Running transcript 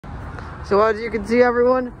So as you can see,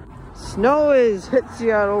 everyone, snow has hit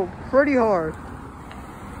Seattle pretty hard.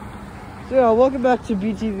 So yeah, welcome back to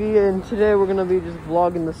BTV, and today we're gonna be just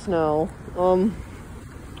vlogging the snow.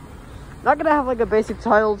 Not gonna have like a basic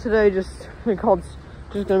title today, just gonna be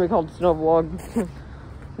called Snow Vlog.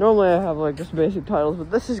 Normally I have like just basic titles,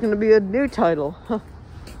 but this is gonna be a new title.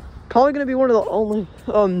 Probably gonna be one of the only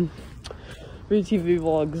BTV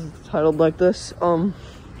vlogs titled like this.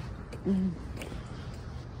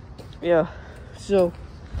 Yeah, so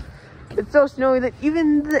it's so snowy that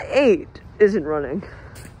even the 8 isn't running.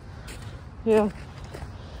 Yeah,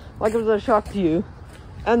 like it was a shock to you.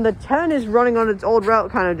 And the 10 is running on its old route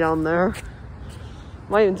kind of down there.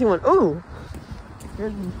 Might even see one. Ooh,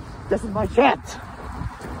 this is my chance.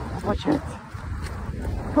 This is my chance.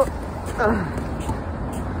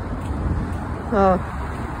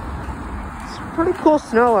 It's pretty cool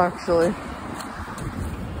snow, actually.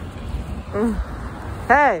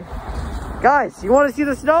 Hey, guys, you want to see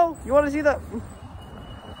the snow? You want to see the...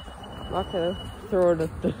 I'm not going to throw it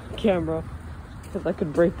at the camera, because I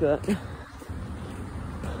could break that.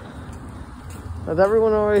 As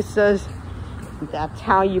everyone always says, that's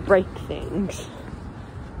how you break things.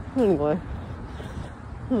 Anyway.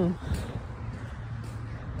 You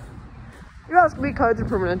ask me, Kaiser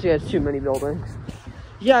Permanente has too many buildings.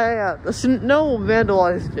 Yeah. The snow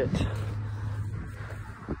vandalized it.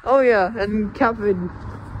 Oh yeah, and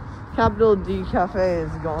Capital D Cafe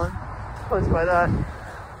is gone. Close by that.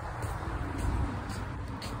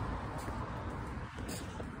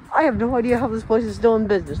 I have no idea how this place is still in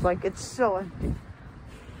business. Like, it's so empty.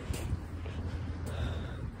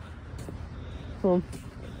 I don't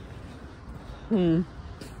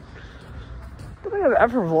think I've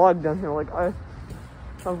ever vlogged down here. Like,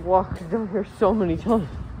 I've walked down here so many times.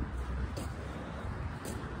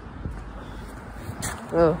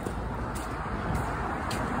 Oh.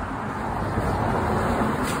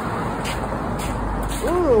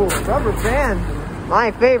 Ooh, rubber band.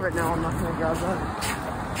 My favorite. No, I'm not gonna grab that.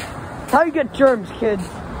 How you get germs, kids?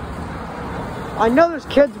 I know there's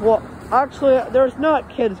kids actually, there's not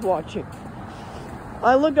kids watching.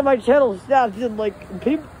 I looked at my channel stats and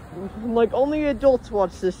like only adults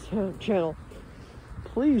watch this channel.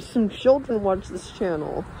 Please, some children watch this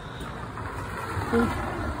channel.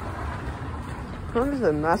 There's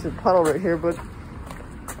a massive puddle right here, but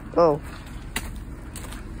oh,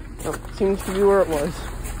 seems to be where it was.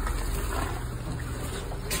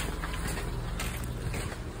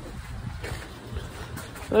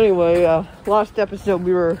 Anyway, last episode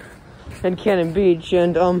we were in Cannon Beach,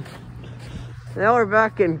 and now we're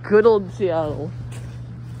back in good old Seattle,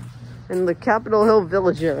 in the Capitol Hill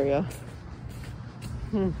Village area.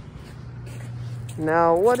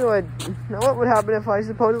 Now what would happen if I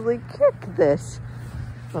supposedly kick this?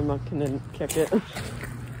 I'm not gonna kick it.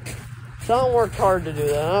 So I worked hard to do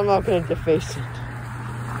that. I'm not gonna deface it.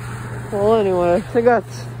 Well, anyway, I think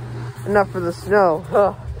that's enough for the snow.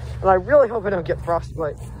 And I really hope I don't get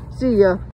frostbite. See ya.